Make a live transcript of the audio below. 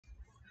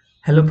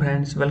Hello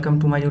friends, welcome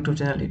to my YouTube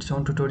channel. It's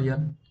on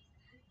tutorial.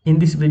 In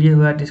this video,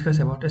 we are discuss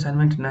about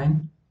assignment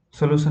 9,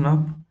 solution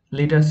of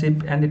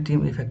leadership and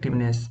team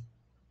effectiveness.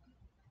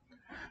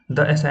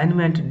 The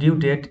assignment due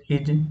date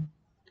is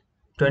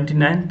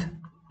 29th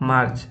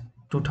March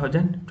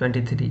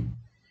 2023.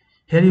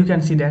 Here you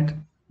can see that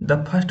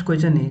the first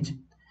question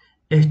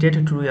is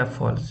state true or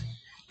false.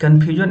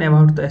 Confusion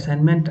about the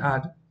assignment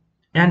are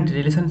and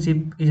relationship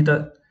is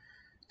the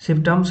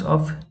symptoms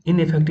of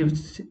ineffective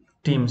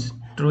teams,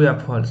 true or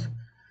false.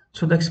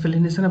 So the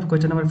explanation of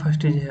question number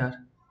first is here.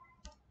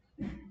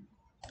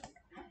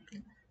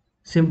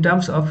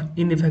 Symptoms of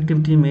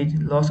ineffective team is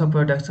loss of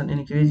production,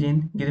 increase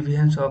in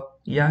grievance of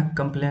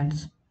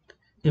complaints,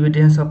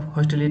 evidence of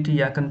hostility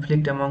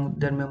conflict among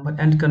their members,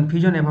 and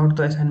confusion about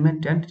the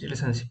assignment and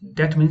relationship.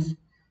 That means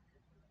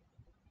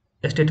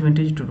a statement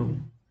is true.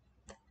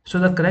 So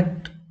the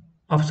correct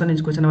option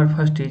is question number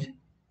first is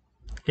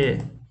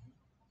A.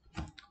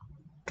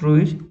 True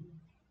is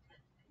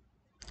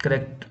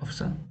correct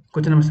option.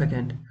 Question number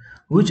second.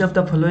 Which of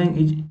the following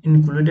is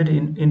included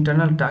in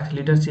internal task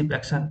leadership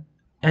action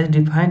as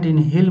defined in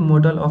Hill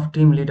model of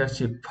team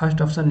leadership? First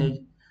option is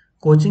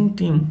coaching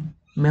team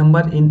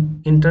member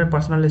in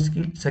interpersonal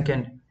skill.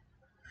 Second,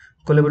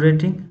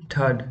 collaborating.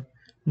 Third,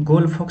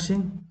 goal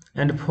focusing.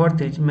 And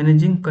fourth is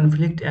managing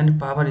conflict and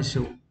power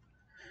issue.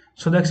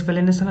 So the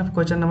explanation of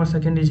question number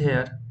second is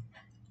here.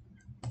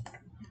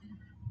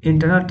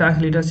 Internal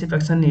task leadership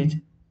action is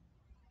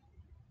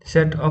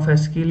set of a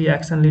skill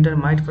action leader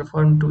might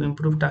perform to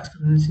improve task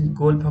performance,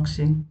 goal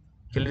focusing,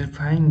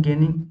 clarifying,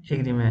 gaining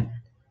agreement,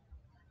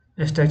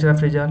 structure of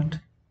result,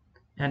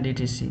 and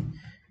etc.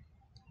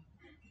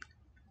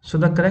 So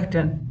the correct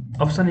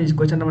option is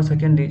question number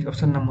second is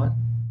option number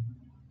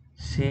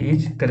C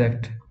is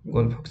correct,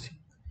 goal focusing.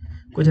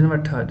 Question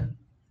number third.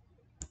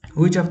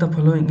 Which of the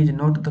following is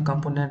not the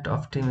component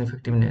of team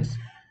effectiveness?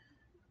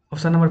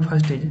 Option number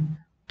first is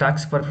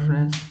task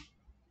performance.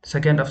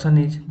 Second option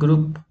is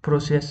group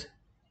process.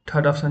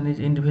 Third option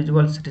is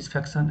individual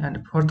satisfaction,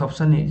 and fourth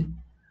option is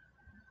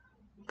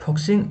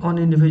focusing on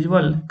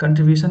individual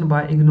contribution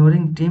by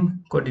ignoring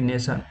team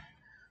coordination.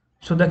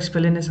 So the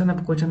explanation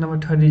of question number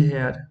third is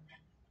here.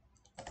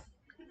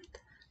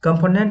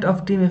 Component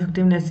of team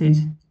effectiveness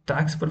is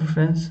task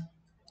performance,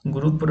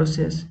 group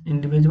process,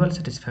 individual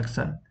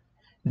satisfaction.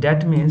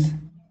 That means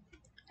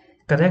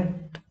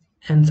correct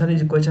answer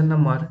is question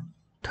number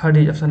third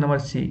is option number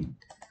C.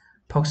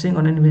 Focusing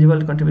on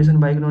individual contribution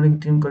by ignoring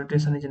team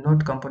coordination is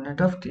not component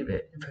of team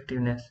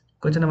effectiveness.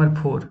 Question number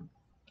 4.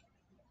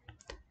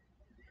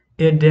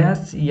 A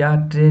dash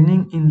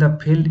training in the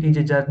field is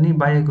a journey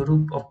by a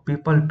group of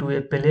people to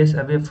a place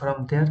away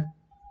from their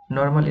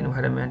normal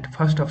environment.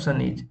 First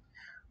option is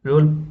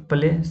role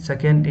play,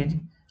 second is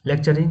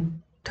lecturing,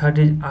 third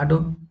is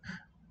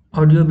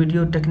audio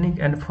video technique,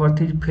 and fourth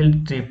is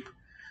field trip.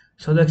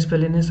 So the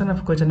explanation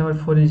of question number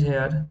 4 is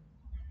here.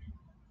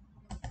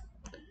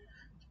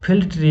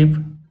 Field trip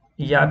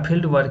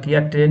field work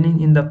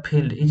training in the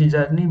field is a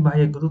journey by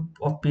a group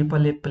of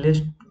people a place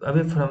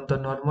away from the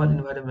normal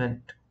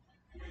environment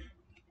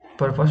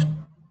purpose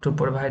to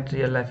provide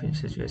real life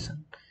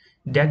situation.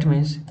 That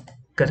means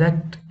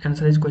correct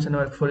answer is question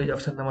number 4 is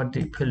option number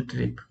D, field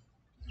trip.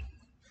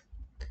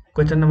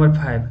 Question number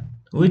 5.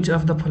 Which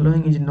of the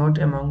following is not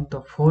among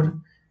the 4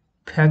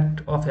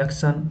 fact of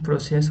action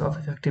process of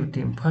effective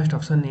team? First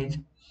option is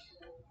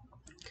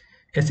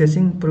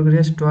assessing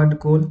progress toward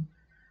goal.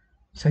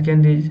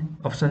 Second is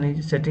option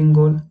is setting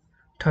goal.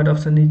 Third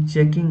option is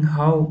checking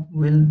how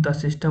well the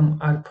system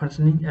are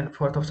functioning, and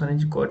fourth option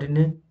is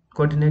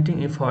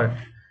coordinating effort.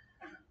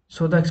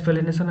 So the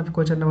explanation of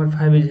question number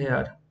 5 is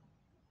here.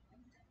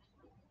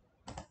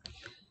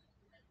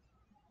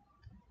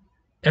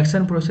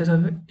 Action process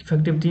of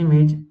effective team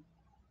is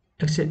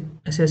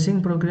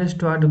assessing progress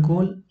toward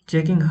goal,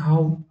 checking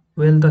how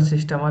well the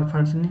system are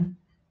functioning,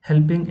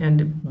 helping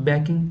and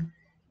backing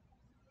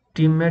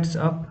teammates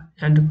up,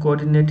 and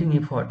coordinating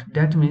effort.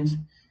 That means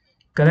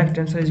correct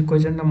answer is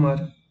question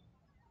number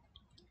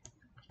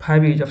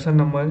 5 is option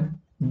number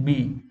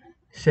B.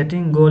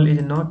 Setting goal is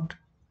not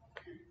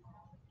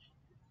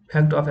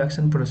fact of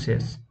action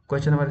process.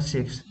 Question number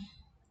 6.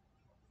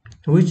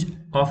 Which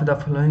of the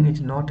following is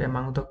not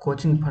among the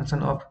coaching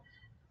function of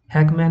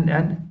Hackman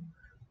and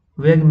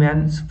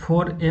Wegman's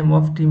 4M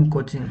of team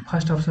coaching?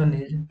 First option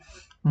is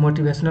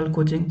motivational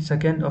coaching,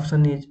 second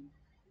option is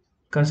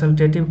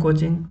consultative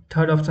coaching,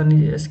 third option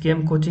is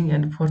SKM coaching,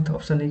 and fourth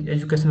option is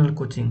educational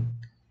coaching.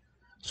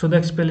 So the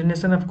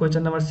explanation of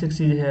question number 6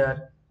 is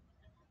here.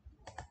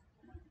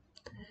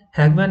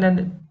 Hackman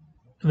and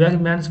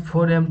Wegman's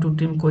 4M to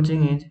team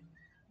coaching is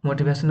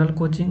motivational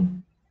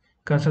coaching,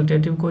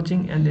 consultative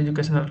coaching, and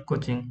educational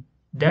coaching.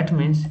 That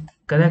means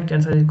correct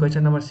answer is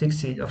question number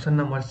 6 is option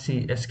number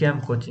C,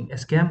 SKM coaching.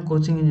 SKM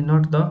coaching is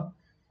not the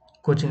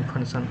coaching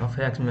function of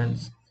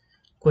Hackman's.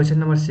 Question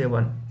number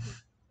 7.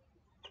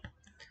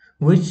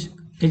 Which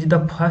is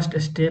the first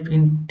step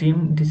in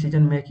team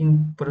decision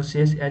making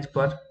process as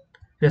per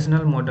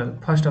rational model?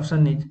 First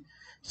option is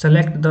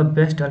select the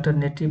best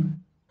alternative.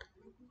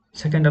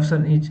 Second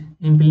option is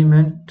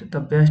implement the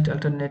best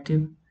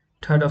alternative.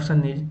 Third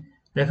option is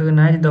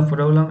recognize the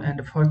problem,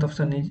 and fourth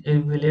option is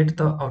evaluate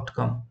the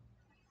outcome.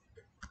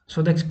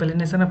 So the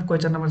explanation of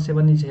question number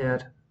 7 is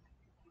here.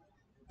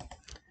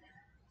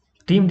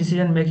 Team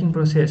decision making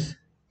process,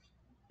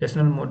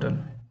 rational model.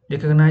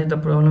 Recognize the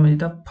problem is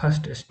the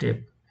first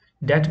step.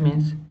 That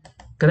means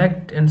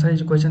correct answer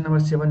is question number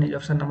 7 is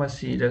option number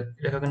C.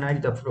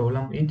 Recognize the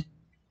problem is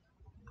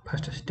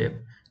first step.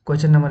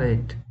 Question number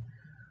 8.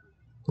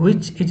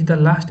 Which is the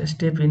last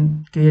step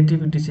in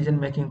creative decision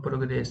making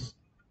process?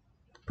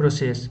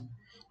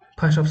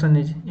 First option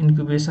is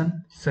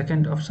incubation,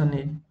 second option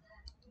is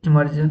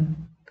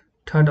immersion,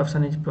 third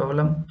option is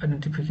problem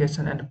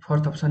identification, and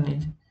fourth option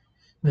is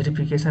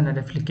verification and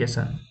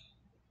application.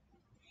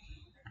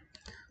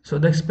 So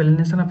the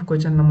explanation of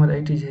question number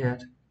 8 is here.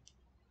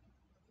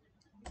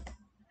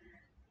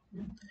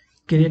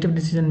 Creative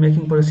decision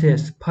making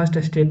process.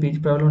 First step is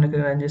problem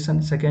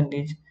recognition, second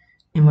is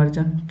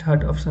immersion,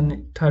 third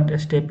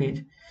step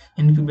is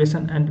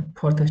incubation, and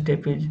fourth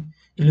step is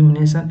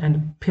illumination,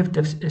 and fifth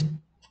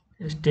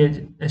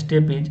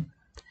step is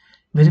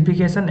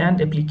verification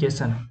and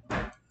application.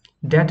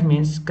 That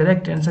means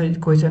correct answer is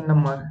question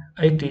number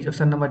 8 is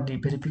option number D,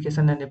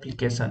 verification and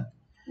application.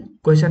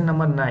 Question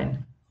number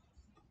 9.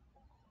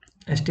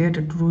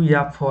 State true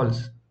or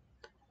false.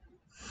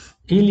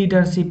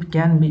 E-leadership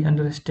can be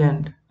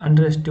understood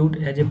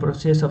as a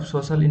process of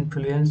social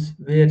influence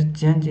where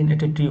change in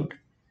attitude,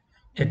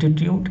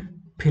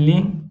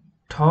 feeling,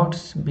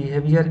 thoughts,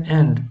 behavior,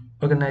 and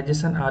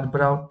organization are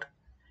brought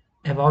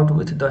about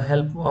with the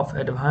help of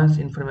advanced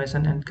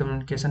information and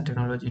communication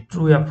technology.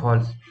 True or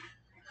false?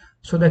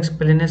 So the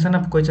explanation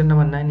of question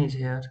number 9 is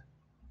here.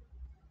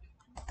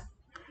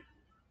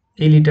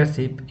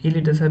 E-leadership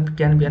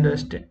can be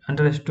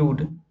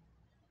understood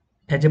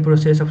as a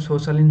process of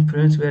social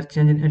influence where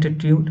change in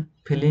attitude,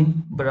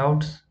 feeling,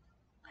 thoughts,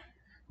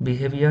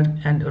 behavior,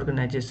 and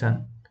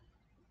organization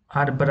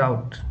are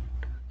brought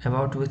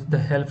about with the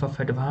help of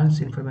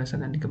advanced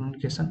information and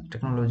communication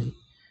technology.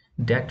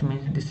 That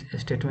means this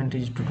statement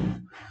is true.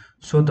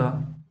 So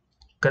the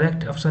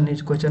correct option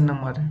is question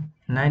number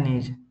 9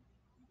 is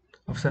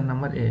option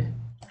number A,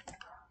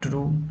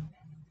 true.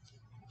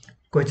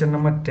 Question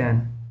number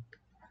 10.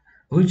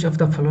 Which of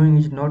the following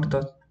is not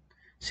the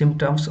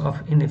symptoms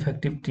of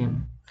ineffective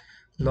team?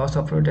 Loss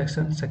of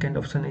protection. Second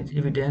option is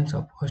evidence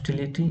of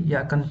hostility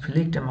or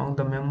conflict among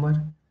the members.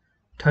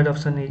 Third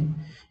option is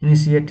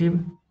initiative,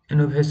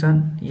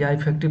 innovation or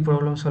effective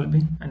problem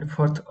solving. And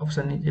fourth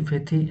option is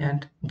apathy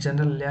and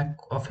general lack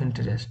of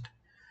interest.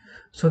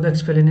 So the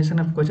explanation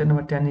of question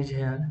number 10 is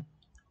here.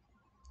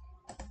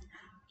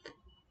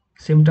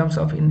 Symptoms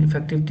of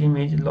ineffective team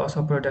is loss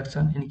of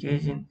production,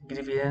 engage in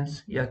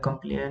grievance or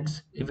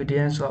complaints,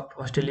 evidence of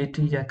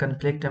hostility or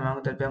conflict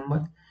among the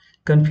members,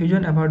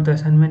 confusion about the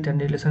assignment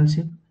and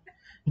relationship,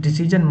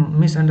 decision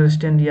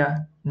misunderstood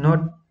or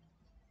not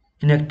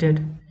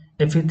enacted,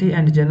 apathy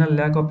and general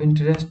lack of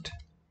interest,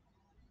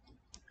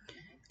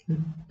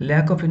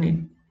 lack of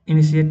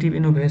initiative,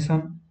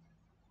 innovation,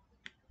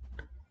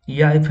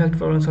 effect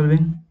problem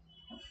solving,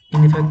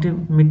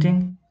 ineffective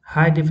meeting,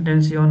 high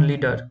dependency on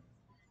leader.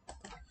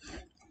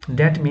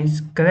 That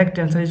means correct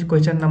answer is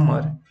question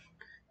number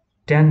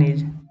 10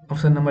 is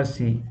option number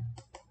C.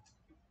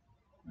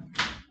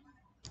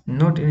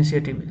 Not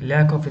initiative,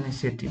 lack of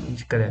initiative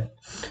is correct.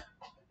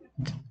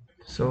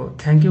 So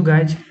thank you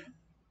guys.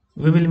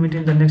 We will meet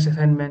in the next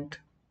assignment.